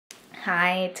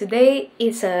Hi, today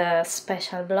is a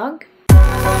special vlog.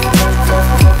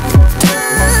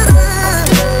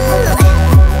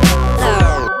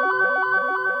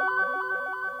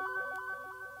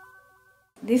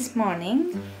 This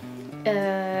morning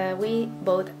we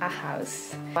bought a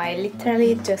house. I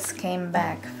literally just came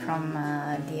back from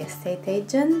the estate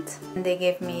agent. They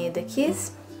gave me the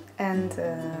keys and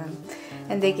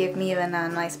they gave me even a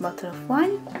nice bottle of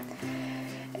wine.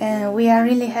 We are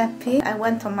really happy. I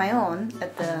went on my own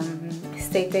at the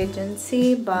estate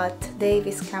agency, but Dave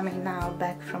is coming now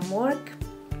back from work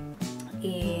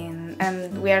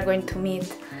and we are going to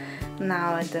meet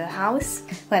now at the house.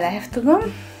 Well, I have to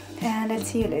go and I'll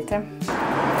see you later.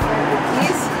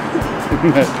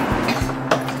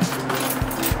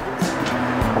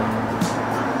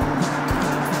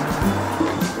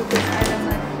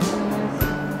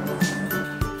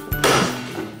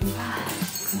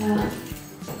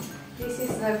 This is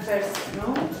the first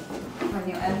room when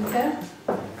you enter.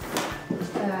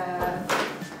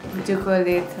 Would you call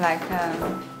it like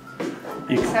a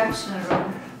reception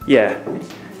room? Yeah,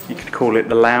 you could call it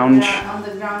the lounge. Yeah, on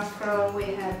the ground floor we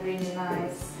have really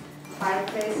nice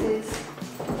fireplaces.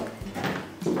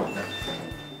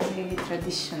 Really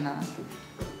traditional.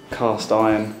 Cast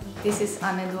iron. This is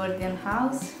an Edwardian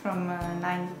house from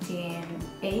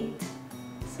 1908,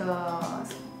 so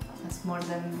it's more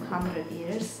than 100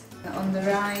 years. On the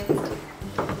right,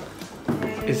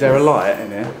 Is there a light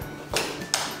in here?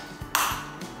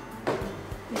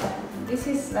 yeah, this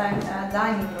is like a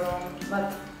dining room,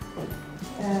 but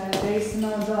there is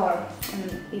no door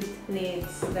and it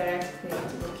leads directly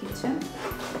to the kitchen.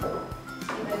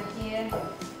 Even here,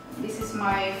 this is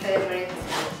my favorite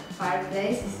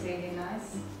fireplace, it's really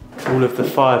nice. All of the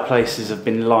fireplaces have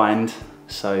been lined,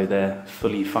 so they're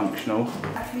fully functional.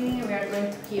 Actually, we are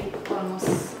going to keep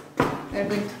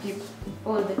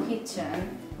all the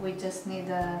kitchen. We just need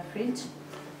a fridge.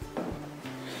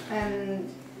 And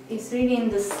it's really in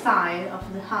the style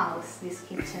of the house, this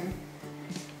kitchen.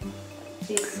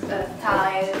 These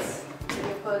tiles,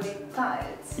 we call it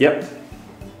tiles. Yep.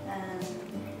 And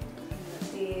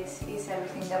this is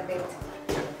everything a bit.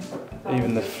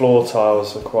 Even the floor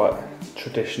tiles are quite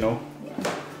traditional.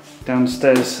 Yeah.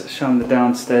 Downstairs, show them the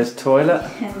downstairs toilet.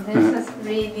 And this is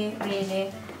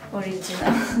really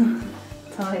original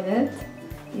toilet.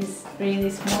 It's really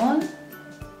small.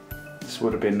 This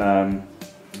would have been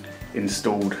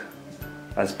installed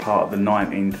as part of the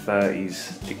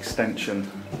 1930s extension.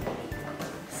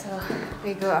 So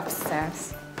we go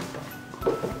upstairs.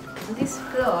 On this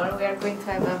floor we are going to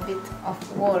have a bit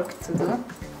of work to do.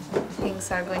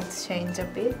 Things are going to change a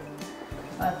bit,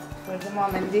 but for the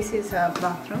moment this is a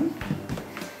bathroom.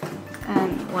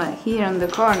 And well, here on the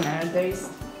corner there is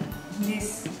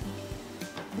this.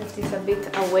 That is a bit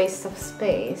a waste of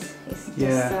space. It's just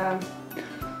Yeah.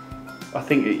 I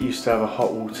think it used to have a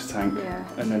hot water tank, Yeah.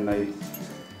 and then they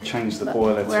changed the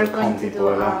boiler to we're a going to combi do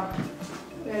boiler.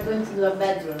 we are going to do a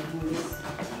bedroom in this.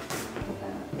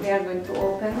 We are going to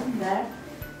open there,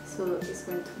 so it's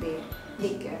going to be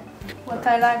bigger. What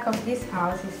I like of this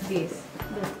house is this,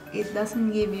 that it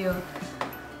doesn't give you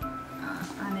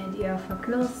an idea of a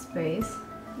closed space,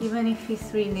 even if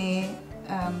it's really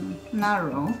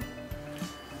narrow.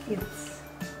 It's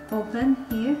open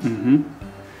here.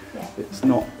 Yeah. It's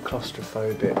not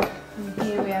claustrophobic. And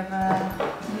here we have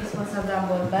this was a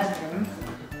double bedroom.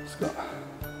 It's got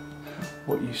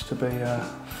what used to be a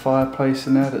fireplace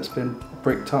in there that's been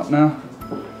bricked up now.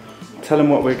 Yeah. Tell them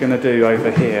what we're going to do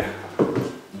over here.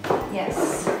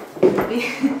 Yes,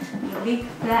 the big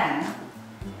plan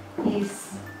is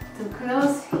to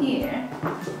close here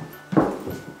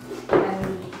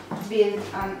and build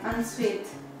an ensuite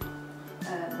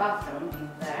bathroom in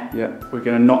there. Yeah, we're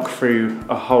going to knock through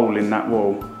a hole in that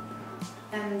wall.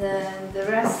 And the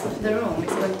rest of the room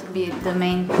is going to be the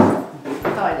main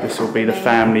toilet. This will be the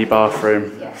family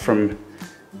bathroom. Yeah. From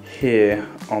here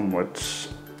onwards.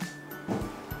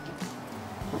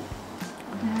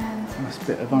 Nice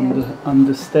bit of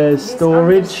understairs This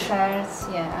storage.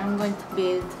 Understairs, yeah, I'm going to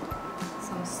build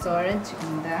some storage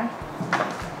in there.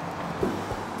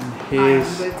 And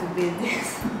here's I'm going to build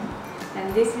this.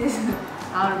 And this is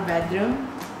our bedroom.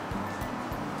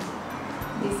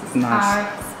 This is Nice.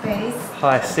 our space.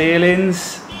 high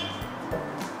ceilings.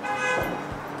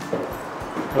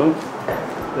 Oh,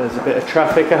 there's a bit of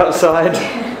traffic outside.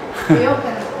 We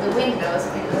opened the windows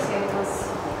because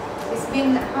it's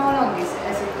been, how long has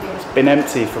it been? It's been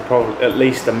empty for probably at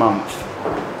least a month.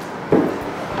 In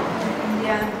the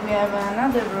end we have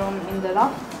another room in the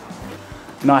loft.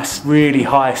 Nice, really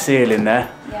high ceiling there.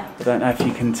 Yeah. I don't know if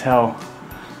you can tell.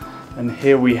 And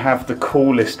here we have the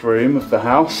coolest room of the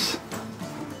house.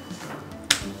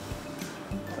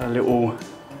 a little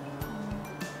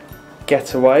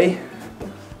getaway.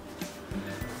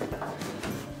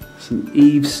 Some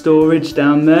eave storage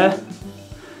down there.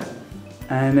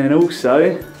 And then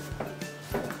also,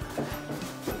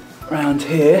 around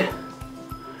here,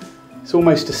 it's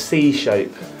almost a C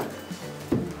shape.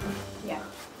 Yeah.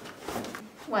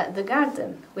 Well, the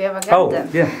garden. We have a garden.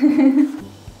 Oh, yeah.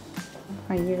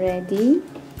 Are you ready?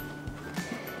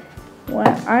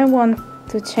 Well, I want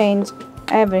to change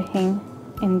everything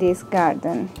in this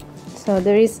garden. So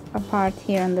there is a part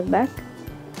here on the back,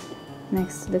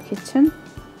 next to the kitchen.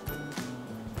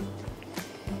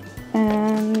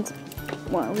 And,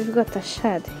 well, we've got a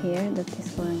shed here that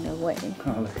is going away.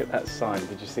 Oh, look at that sign.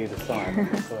 Did you see the sign on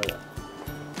the toilet?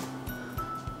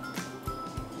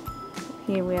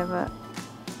 Here we have a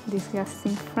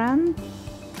disgusting fan.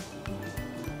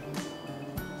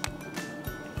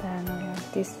 Then we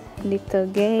have this little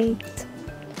gate.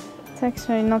 It's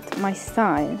actually not my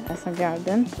style as a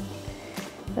garden,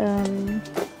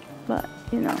 but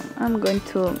you know, I'm going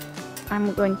to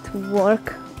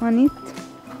work on it.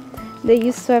 They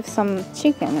used to have some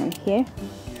chicken in here,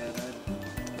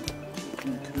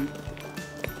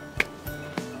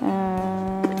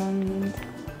 and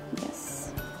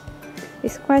yes,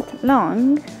 it's quite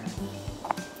long.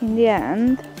 In the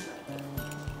end,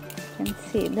 you can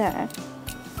see there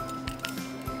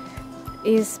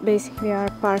is basically our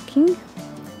parking.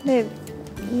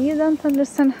 You don't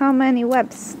understand how many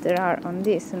webs there are on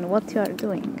this and what you are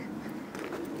doing.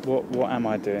 What am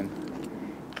I doing?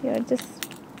 You're just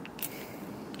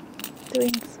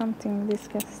doing something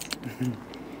disgusting.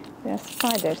 There are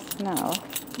spiders now,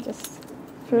 just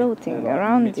floating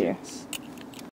around you.